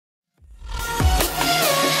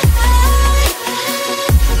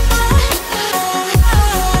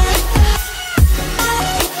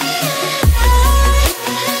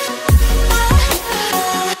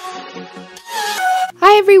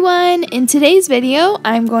In today's video,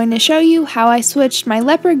 I'm going to show you how I switched my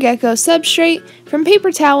Leopard Gecko substrate from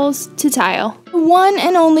paper towels to tile. The one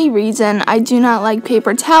and only reason I do not like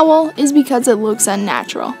paper towel is because it looks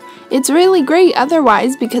unnatural. It's really great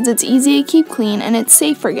otherwise because it's easy to keep clean and it's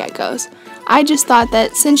safe for geckos. I just thought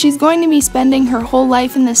that since she's going to be spending her whole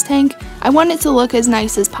life in this tank, I want it to look as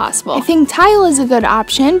nice as possible. I think tile is a good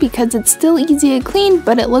option because it's still easy to clean,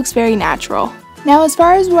 but it looks very natural. Now, as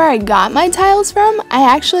far as where I got my tiles from, I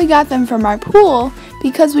actually got them from our pool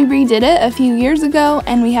because we redid it a few years ago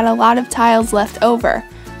and we had a lot of tiles left over.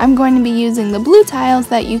 I'm going to be using the blue tiles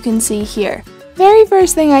that you can see here. Very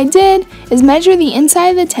first thing I did is measure the inside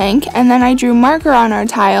of the tank, and then I drew marker on our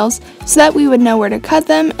tiles so that we would know where to cut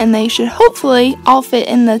them, and they should hopefully all fit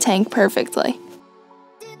in the tank perfectly.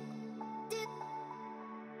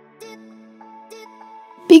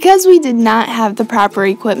 Because we did not have the proper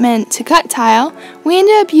equipment to cut tile, we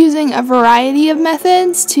ended up using a variety of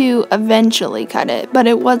methods to eventually cut it, but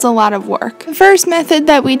it was a lot of work. The first method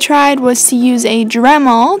that we tried was to use a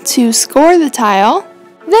Dremel to score the tile.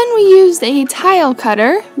 Then we used a tile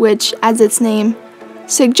cutter, which, as its name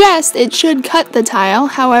suggests, it should cut the tile.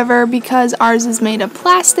 However, because ours is made of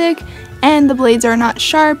plastic and the blades are not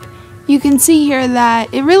sharp, you can see here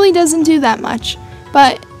that it really doesn't do that much,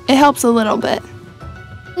 but it helps a little bit.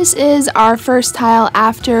 This is our first tile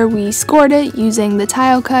after we scored it using the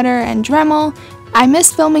tile cutter and Dremel. I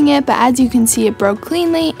missed filming it, but as you can see, it broke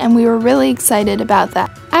cleanly and we were really excited about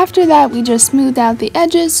that. After that, we just smoothed out the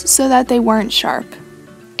edges so that they weren't sharp.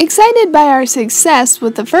 Excited by our success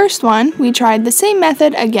with the first one, we tried the same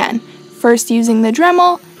method again, first using the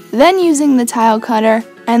Dremel, then using the tile cutter,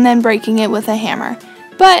 and then breaking it with a hammer.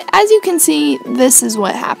 But as you can see, this is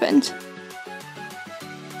what happened.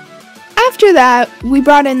 After that, we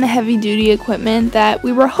brought in the heavy-duty equipment that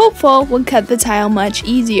we were hopeful would cut the tile much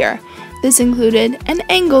easier. This included an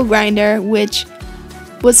angle grinder, which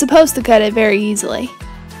was supposed to cut it very easily.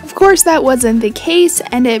 Of course, that wasn't the case,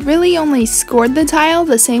 and it really only scored the tile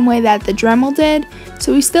the same way that the Dremel did,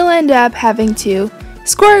 so we still ended up having to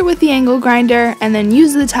score it with the angle grinder and then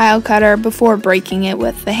use the tile cutter before breaking it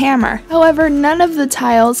with the hammer. However, none of the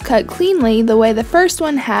tiles cut cleanly the way the first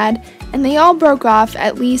one had, and they all broke off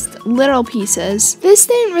at least little pieces. This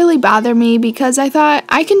didn't really bother me because I thought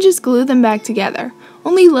I can just glue them back together.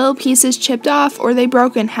 Only little pieces chipped off or they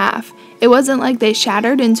broke in half. It wasn't like they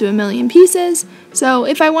shattered into a million pieces, so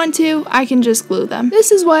if I want to, I can just glue them.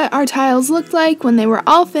 This is what our tiles looked like when they were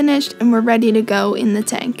all finished and were ready to go in the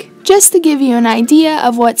tank. Just to give you an idea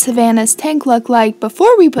of what Savannah's tank looked like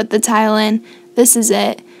before we put the tile in, this is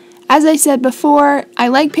it. As I said before, I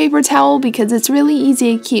like paper towel because it's really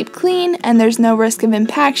easy to keep clean and there's no risk of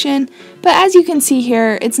impaction, but as you can see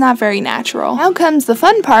here, it's not very natural. Now comes the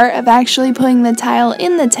fun part of actually putting the tile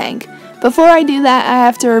in the tank. Before I do that, I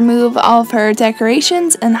have to remove all of her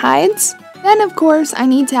decorations and hides. Then of course, I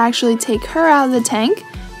need to actually take her out of the tank,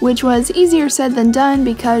 which was easier said than done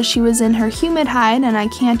because she was in her humid hide and I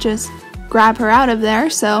can't just grab her out of there,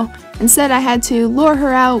 so instead I had to lure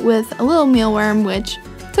her out with a little mealworm, which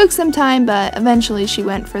took some time, but eventually she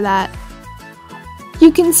went for that.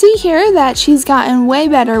 You can see here that she's gotten way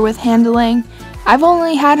better with handling. I've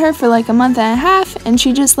only had her for like a month and a half, and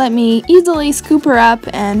she just let me easily scoop her up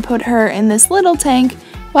and put her in this little tank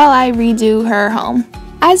while I redo her home.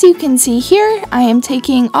 As you can see here, I am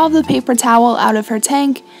taking all the paper towel out of her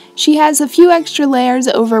tank. She has a few extra layers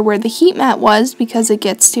over where the heat mat was because it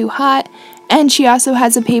gets too hot, and she also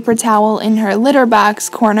has a paper towel in her litter box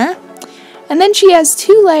corner. And then she has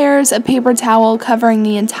 2 layers of paper towel covering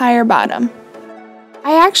the entire bottom.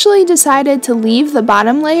 I actually decided to leave the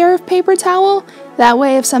bottom layer of paper towel, that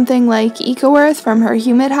way if something like Eco-Earth from her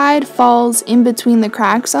humid hide falls in between the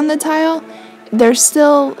cracks on the tile,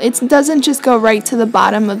 it doesn't just go right to the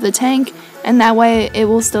bottom of the tank, and that way it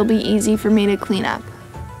will still be easy for me to clean up.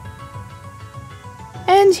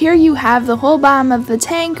 And here you have the whole bottom of the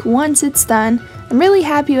tank once it's done. I'm really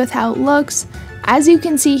happy with how it looks. As you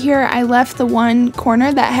can see here, I left the one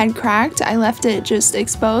corner that had cracked, I left it just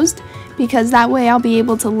exposed, because that way I'll be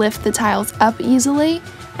able to lift the tiles up easily,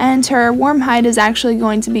 and her warm hide is actually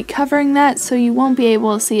going to be covering that, so you won't be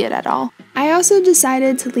able to see it at all. I also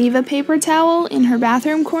decided to leave a paper towel in her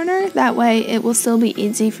bathroom corner, that way it will still be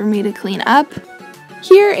easy for me to clean up.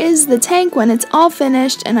 Here is the tank when it's all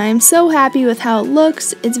finished, and I am so happy with how it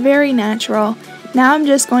looks. It's very natural. Now I'm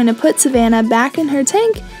just going to put Savannah back in her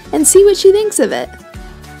tank and see what she thinks of it.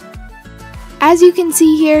 As you can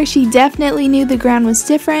see here, she definitely knew the ground was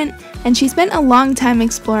different, and she spent a long time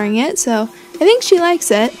exploring it, so I think she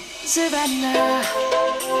likes it. Savannah,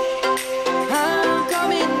 I'm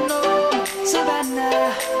coming home.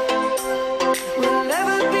 Savannah, we'll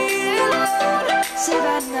never be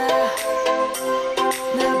Savannah,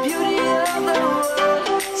 the beauty of the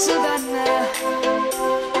world, Savannah.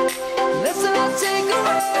 Let's all take a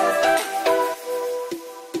walk,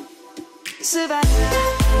 Savannah.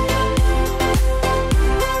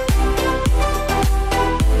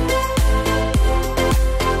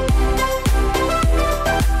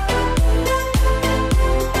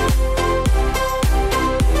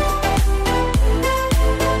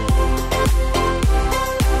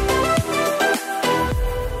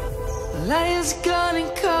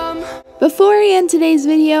 Before I end today's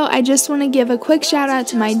video, I just want to give a quick shout out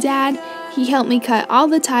to my dad. He helped me cut all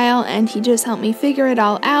the tile and he just helped me figure it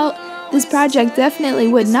all out. This project definitely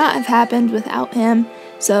would not have happened without him.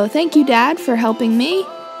 So thank you, Dad, for helping me.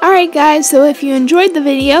 Alright guys, so if you enjoyed the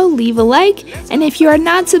video, leave a like, and if you are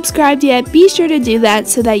not subscribed yet, be sure to do that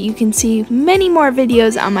so that you can see many more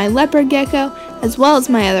videos on my leopard gecko as well as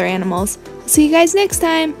my other animals. I'll see you guys next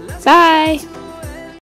time. Bye!